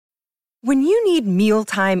When you need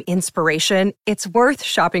mealtime inspiration, it's worth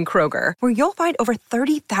shopping Kroger, where you'll find over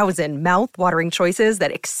 30,000 mouth-watering choices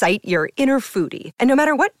that excite your inner foodie. And no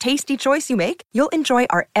matter what tasty choice you make, you'll enjoy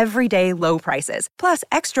our everyday low prices, plus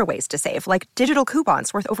extra ways to save, like digital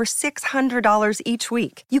coupons worth over $600 each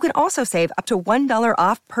week. You can also save up to $1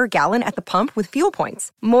 off per gallon at the pump with fuel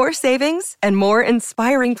points. More savings and more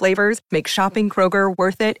inspiring flavors make shopping Kroger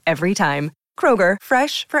worth it every time. Kroger,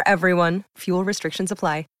 fresh for everyone. Fuel restrictions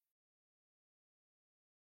apply.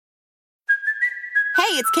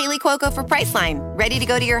 Hey, it's Kaylee Cuoco for Priceline. Ready to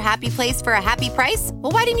go to your happy place for a happy price?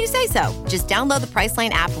 Well, why didn't you say so? Just download the Priceline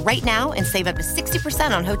app right now and save up to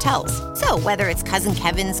 60% on hotels. So whether it's Cousin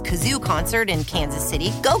Kevin's Kazoo Concert in Kansas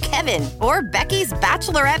City, go Kevin, or Becky's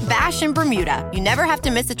Bachelorette Bash in Bermuda, you never have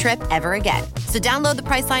to miss a trip ever again. So download the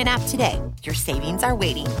Priceline app today. Your savings are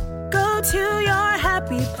waiting. Go to your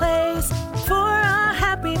happy place for a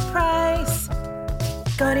happy price.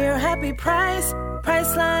 Go to your happy price,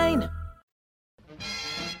 Priceline.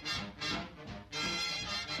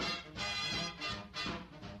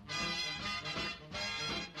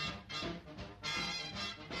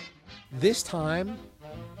 This time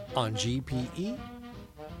on GPE,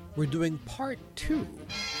 we're doing part 2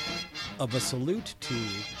 of a salute to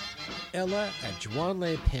Ella at Juan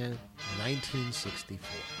Le Pen, 1964.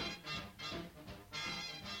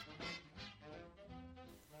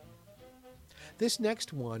 This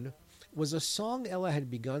next one was a song Ella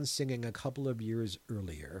had begun singing a couple of years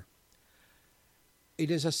earlier.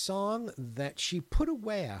 It is a song that she put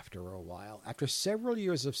away after a while. After several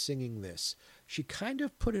years of singing this, she kind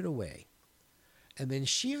of put it away. And then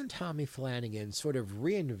she and Tommy Flanagan sort of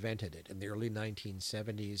reinvented it in the early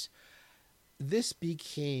 1970s. This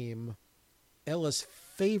became Ella's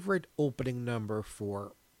favorite opening number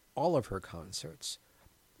for all of her concerts.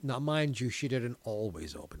 Now, mind you, she didn't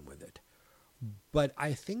always open with it. But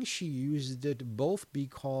I think she used it both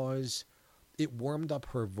because it warmed up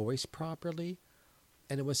her voice properly,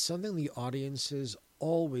 and it was something the audiences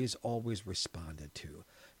always responded to.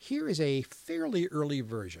 Here is a fairly early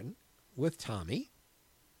version with Tommy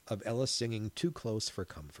of Ella singing Too Close for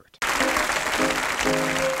Comfort. Thank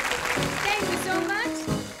you so much.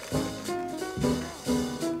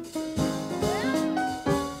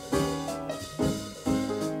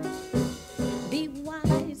 Be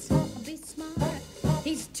wise, be smart.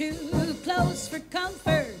 He's too close for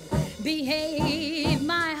comfort. Behave,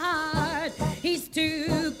 my heart. He's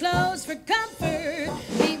too close for comfort.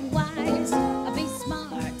 Be wise, be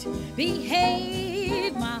smart.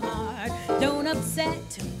 Behave, my heart. Don't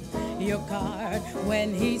upset your card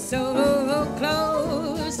when he's so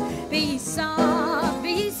close. Be soft,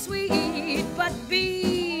 be sweet, but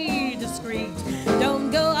be discreet. Don't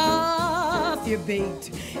go off your beat.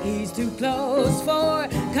 He's too close for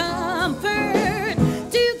comfort.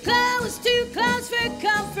 Too close for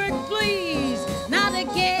comfort, please. Not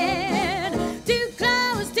again. Too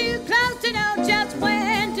close to know just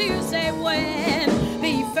when to say when.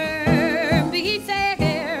 Be firm, be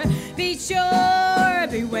fair, be sure,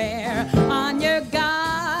 beware. On your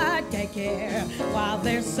guard, take care. While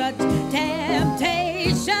there's such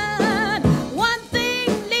temptation, one thing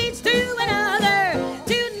leads to another.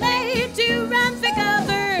 Too late to run for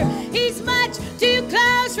cover. He's much too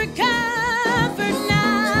close for comfort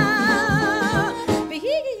now. Be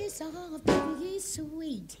soft, be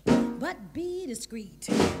sweet, but be discreet.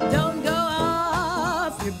 Don't go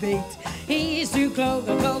off your beat. He's too close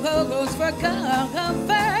for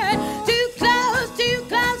comfort. Too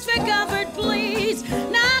close for comfort, please.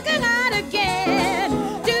 Knock it out again.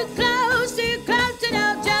 Too close to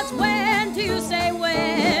know just when to say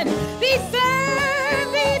when. Be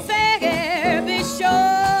firm, be fair, be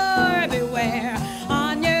sure, beware.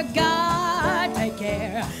 On your guard, take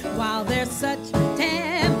care. While there's such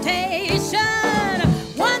temptation,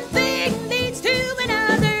 one thing leads to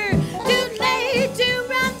another. Too late to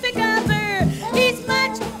run for cover. He's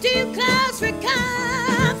much too close for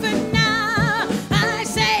comfort now. I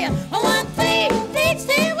say one thing leads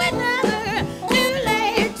to another. Too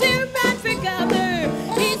late to run for cover.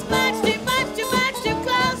 He's much too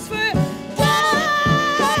close for comfort.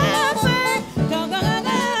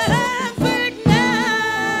 Comfort now.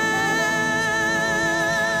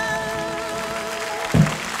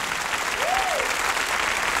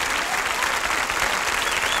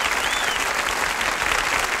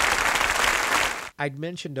 I'd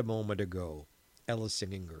mentioned a moment ago Ella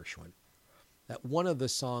singing Gershwin, that one of the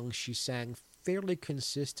songs she sang fairly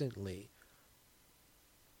consistently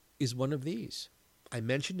is one of these. I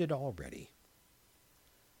mentioned it already.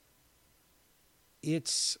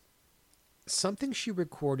 It's something she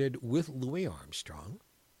recorded with Louis Armstrong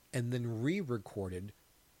and then re-recorded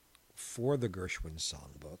for the Gershwin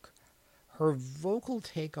songbook. Her vocal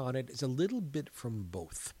take on it is a little bit from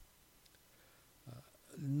both.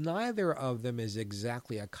 Neither of them is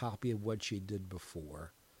exactly a copy of what she did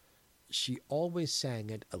before. She always sang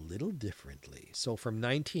it a little differently. So from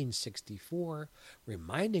 1964,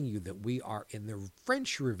 reminding you that we are in the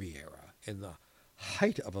French Riviera, in the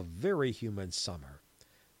height of a very humid summer.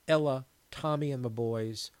 Ella, Tommy and the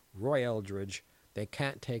Boys, Roy Eldridge, They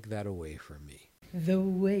Can't Take That Away From Me. The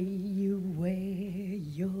way you wear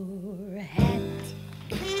your hat,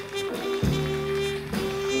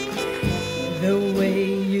 the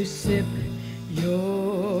way you sip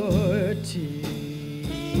your tea,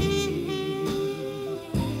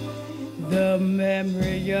 the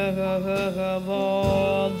memory of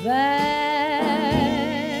all that.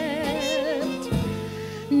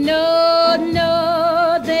 No,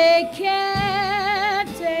 no, they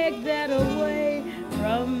can't take that away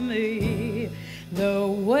from me. The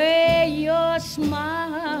way your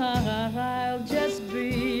smile just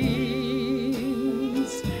beams,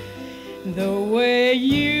 the way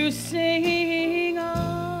you sing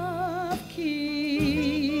off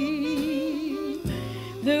key,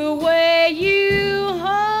 the way you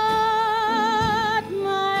haunt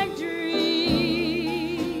my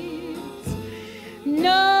dreams.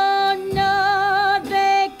 No, no,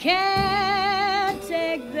 they can't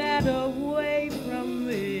take that away from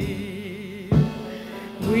me.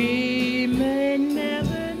 We may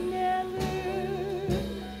never, never,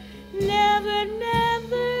 never,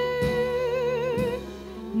 never,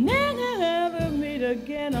 never meet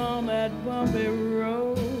again on that bumpy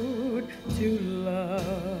road to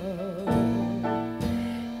love.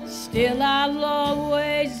 Still I'll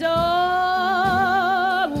always, always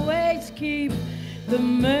keep the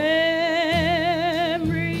memory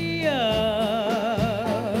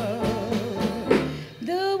of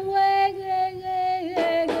the way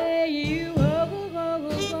you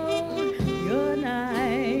hold your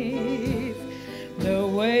knife, the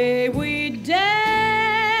way we danced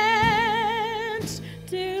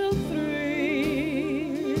till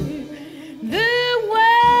 3, the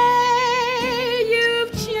way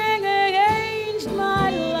you've changed my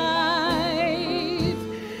life.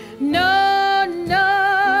 No,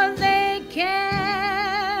 no, they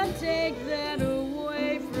can't take that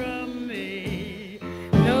away from me.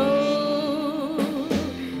 No,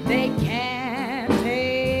 they can't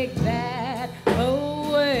take that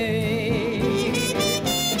away.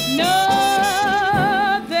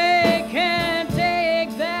 No, they can't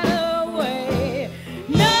take that away.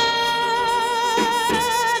 No,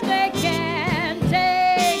 they can't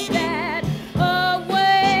take that away.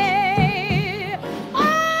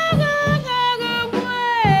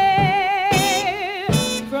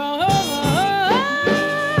 Away from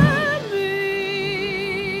me.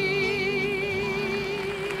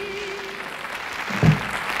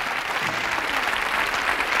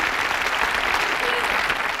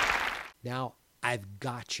 Now, I've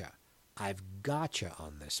gotcha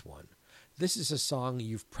on this one. This is a song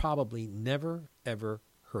you've probably never, ever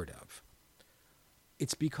heard of.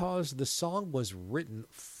 It's because the song was written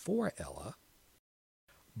for Ella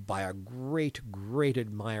by a great, great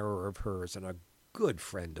admirer of hers and a good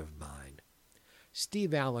friend of mine.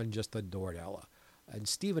 Steve Allen just adored Ella, and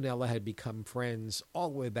Steve and Ella had become friends all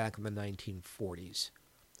the way back in the 1940s.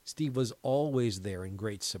 Steve was always there in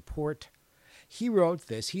great support. He wrote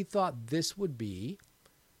this. He thought this would be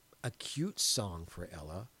a cute song for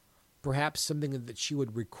Ella, perhaps something that she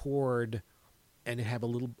would record and have a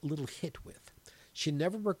little hit with. She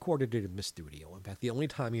never recorded it in the studio. In fact, the only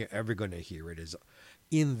time you're ever going to hear it is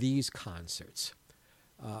in these concerts.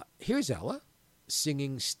 Here's Ella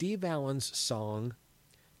singing Steve Allen's song,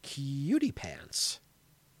 Cutie Pants.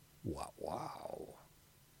 Wow, wow.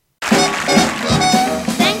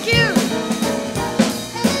 Thank you.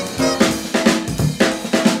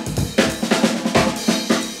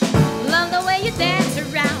 Love the way you dance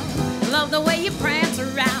around, love the way you prance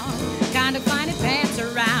around, kind of funny pants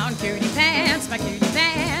around, cutie pants, my cutie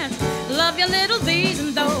pants. Love your little these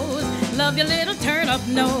and those, love your little turn up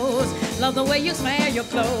nose, love the way you smell your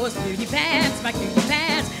clothes, cutie pants, my cutie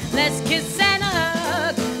pants. Let's kiss and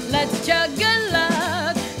hug, let's chug a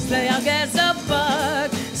lug, snug as a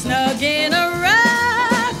bug, snug in a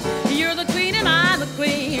rug. You're the queen and I'm the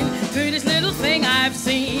queen, cutest little thing I've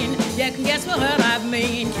seen. You can guess what I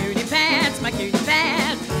mean, cutie pants, my cutie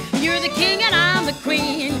pants. You're the king and I'm the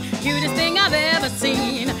queen, cutest thing I've ever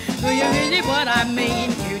seen. You're really what I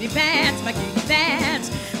mean, cutie pants, my cutie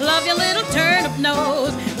pants. Love your little turnip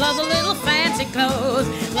nose, love the little fancy clothes,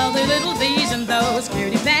 love the little these and those,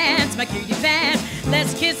 cutie pants, my cutie pants.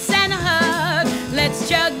 Let's kiss and hug, let's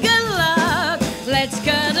chug a lug, let's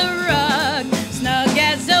cut a rug.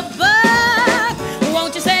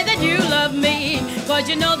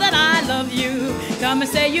 Come and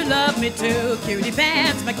say you love me too. Cutie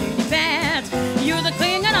pants, my cutie pants. You're the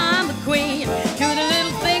king and I'm the queen. To the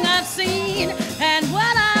little thing I've seen and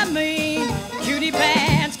what I mean. Cutie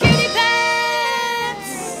pants, cutie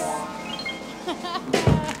pants.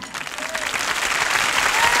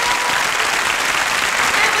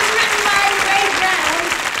 That was written by Ray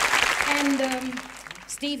Brown and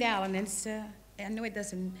Steve Allen. It's I know it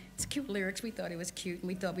doesn't. It's cute lyrics. We thought it was cute, and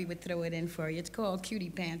we thought we would throw it in for you. It's called Cutie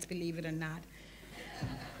Pants, believe it or not.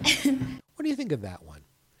 What do you think of that one?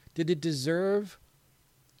 Did it deserve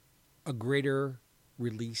a greater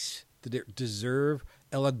release? Did it deserve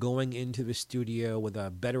Ella going into the studio with a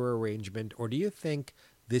better arrangement? Or do you think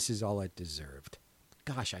this is all it deserved?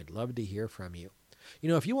 Gosh, I'd love to hear from you. You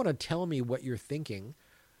know, if you want to tell me what you're thinking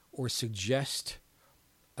or suggest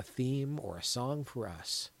a theme or a song for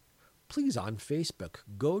us, please on Facebook,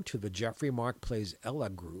 go to the Jeffrey Mark Plays Ella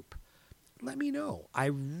group. Let me know. I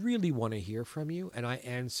really want to hear from you, and I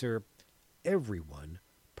answer everyone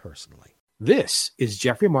personally. This is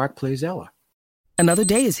Jeffrey Mark Plays Ella. Another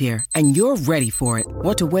day is here, and you're ready for it.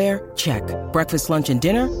 What to wear? Check. Breakfast, lunch, and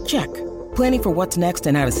dinner? Check. Planning for what's next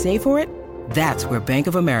and how to save for it? That's where Bank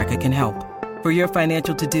of America can help. For your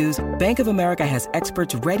financial to-dos, Bank of America has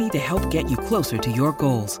experts ready to help get you closer to your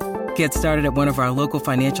goals. Get started at one of our local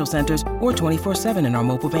financial centers or 24/7 in our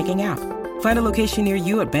mobile banking app. Find a location near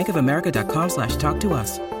you at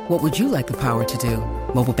bankofamerica.com/talktous. What would you like the power to do?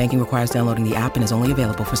 Mobile banking requires downloading the app and is only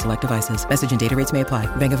available for select devices. Message and data rates may apply.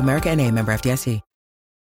 Bank of America NA, member FDIC.